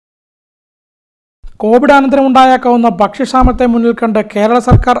കോവിഡാനന്തരം ഉണ്ടായേക്കാവുന്ന ഭക്ഷ്യക്ഷാമത്തെ മുന്നിൽ കണ്ട് കേരള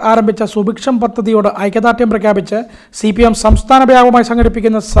സർക്കാർ ആരംഭിച്ച സുഭിക്ഷം പദ്ധതിയോട് ഐക്യദാർഢ്യം പ്രഖ്യാപിച്ച് CPM സംസ്ഥാന വ്യാപകമായി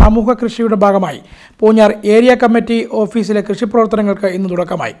സംഘടിപ്പിക്കുന്ന സാമൂഹ്യ കൃഷിയുടെ ഭാഗമായി പൂഞ്ഞാർ ഏരിയ കമ്മിറ്റി ഓഫീസിലെ കൃഷിപ്രവർത്തനങ്ങൾക്ക് ഇന്ന്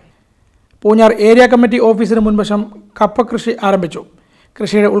തുടക്കമായി. പൂഞ്ഞാർ ഏരിയ കമ്മിറ്റി ഓഫീസിന് മുൻവശം കപ്പ കൃഷി ആരംഭിച്ചു.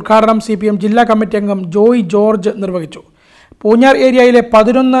 കൃഷിയുടെ ഉദ്ഘാടനം CPM ജില്ലാ കമ്മിറ്റി അംഗം ജോയ് ജോർജ് നിർവഹിച്ചു. പൂഞ്ഞാർ ഏരിയയിലെ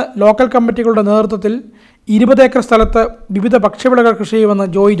 11 ലോക്കൽ കമ്മിറ്റികളുടെ നേതൃത്വത്തിൽ 20 ഏക്കർ സ്ഥലത്ത് വിവിധ ഭക്ഷ്യവിളകൾ കൃഷി ചെയ്യുമെന്ന്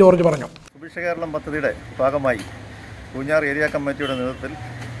ജോയ് ജോർജ് പറഞ്ഞു. കേരളം പദ്ധതിയുടെ ഭാഗമായി പൂഞ്ഞാർ ഏരിയ കമ്മിറ്റിയുടെ നേതൃത്വത്തിൽ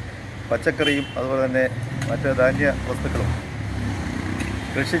പച്ചക്കറിയും അതുപോലെ തന്നെ മറ്റ് ധാന്യ വസ്തുക്കളും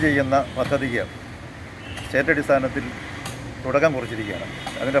കൃഷി ചെയ്യുന്ന പദ്ധതിക്ക് സ്റ്റേറ്റ് അടിസ്ഥാനത്തിൽ തുടക്കം കുറിച്ചിരിക്കുകയാണ്.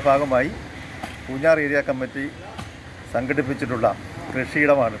 അതിൻ്റെ ഭാഗമായി പൂഞ്ഞാർ ഏരിയ കമ്മിറ്റി സംഘടിപ്പിച്ചിട്ടുള്ള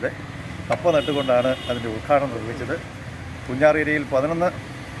കൃഷിയിടമാണിത്. കപ്പ നട്ടുകൊണ്ടാണ് അതിൻ്റെ ഉദ്ഘാടനം നിർവഹിച്ചത്. പൂഞ്ഞാർ ഏരിയയിൽ 11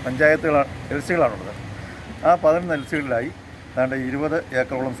 പഞ്ചായത്തുകൾ എൽസികളാണുള്ളത്. ആ 11 എൽസികളിലായി ഏതാണ്ട് 20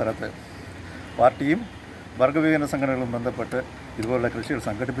 ഏക്കറോളം സ്ഥലത്ത് പാർട്ടിയും വർഗവികസന സംഘടനകളും ബന്ധപ്പെട്ട് ഇതുപോലുള്ള കൃഷികൾ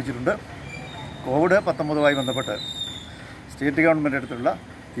സംഘടിപ്പിച്ചിട്ടുണ്ട്. COVID-19 ബന്ധപ്പെട്ട് സ്റ്റേറ്റ് ഗവൺമെൻറ് എടുത്തുള്ള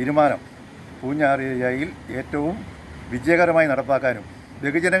തീരുമാനം പൂഞ്ഞാർ ഏരിയയിൽ ഏറ്റവും വിജയകരമായി നടപ്പാക്കാനും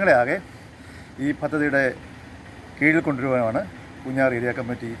ബഹുജനങ്ങളെ ആകെ ഈ പദ്ധതിയുടെ കീഴിൽ കൊണ്ടുവരുവാനാണ് പൂഞ്ഞാർ ഏരിയ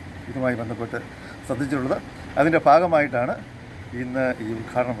കമ്മിറ്റി ഇതുമായി ബന്ധപ്പെട്ട് ശ്രദ്ധിച്ചിട്ടുള്ളത്. അതിൻ്റെ ഭാഗമായിട്ടാണ് ഇന്ന് ഈ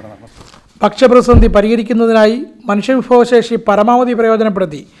ഉദ്ഘാടനം ഇവിടെ നടന്നത്. ഭക്ഷ്യപ്രതിസന്ധി പരിഹരിക്കുന്നതിനായി മനുഷ്യവിഭവശേഷി പരമാവധി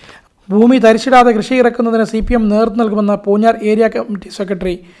പ്രയോജനപ്പെടുത്തി ഭൂമി തരിച്ചിടാതെ കൃഷി ഇറക്കുന്നതിന് CPM നേതൃത്വം നൽകുമെന്ന് Poonjar area committee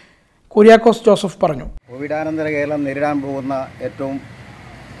secretary Kuriakose Joseph പറഞ്ഞു. കോവിഡാനന്തര കേരളം നേരിടാൻ പോകുന്ന ഏറ്റവും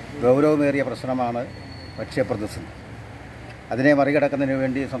ഗൗരവമേറിയ പ്രശ്നമാണ് ഭക്ഷ്യപ്രതിസന്ധി. അതിനെ മറികടക്കുന്നതിന്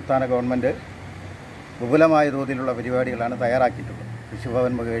വേണ്ടി സംസ്ഥാന ഗവൺമെൻറ് വിപുലമായ തോതിലുള്ള പരിപാടികളാണ് തയ്യാറാക്കിയിട്ടുള്ളത്.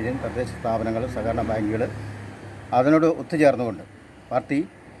 കൃഷിഭവൻ മുഖേനയും തദ്ദേശ സ്ഥാപനങ്ങൾ, സഹകരണ ബാങ്കുകൾ അതിനോട് ഒത്തുചേർന്നുകൊണ്ട് പാർട്ടി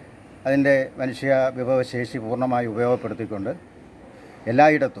അതിൻ്റെ മനുഷ്യ വിഭവശേഷി പൂർണ്ണമായി ഉപയോഗപ്പെടുത്തിക്കൊണ്ട്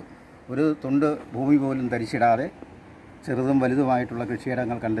എല്ലായിടത്തും ഒരു തുണ്ട് ഭൂമി പോലും തരിച്ചിടാതെ ചെറുതും വലുതുമായിട്ടുള്ള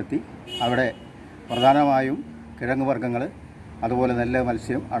കൃഷിയിടങ്ങൾ കണ്ടെത്തി അവിടെ പ്രധാനമായും കിഴങ്ങ് വർഗ്ഗങ്ങൾ, അതുപോലെ നെല്ല്,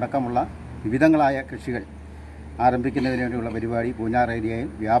 മത്സ്യം അടക്കമുള്ള വിവിധങ്ങളായ കൃഷികൾ ആരംഭിക്കുന്നതിന് വേണ്ടിയുള്ള പരിപാടി പൂഞ്ഞാർ ഏരിയയിൽ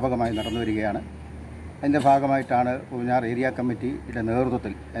വ്യാപകമായി നടന്നു വരികയാണ്. അതിൻ്റെ ഭാഗമായിട്ടാണ് പൂഞ്ഞാർ ഏരിയ കമ്മിറ്റിയുടെ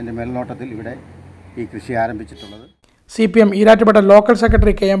നേതൃത്വത്തിൽ അതിൻ്റെ മേൽനോട്ടത്തിൽ ഇവിടെ ഈ കൃഷി ആരംഭിച്ചിട്ടുള്ളത്. CPM Erattupetta local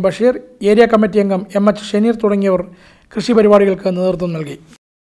secretary KM Basheer, area committee അംഗം MH ഷനീർ തുടങ്ങിയവർ കൃഷി പരിപാടികൾക്ക് നേതൃത്വം നൽകി.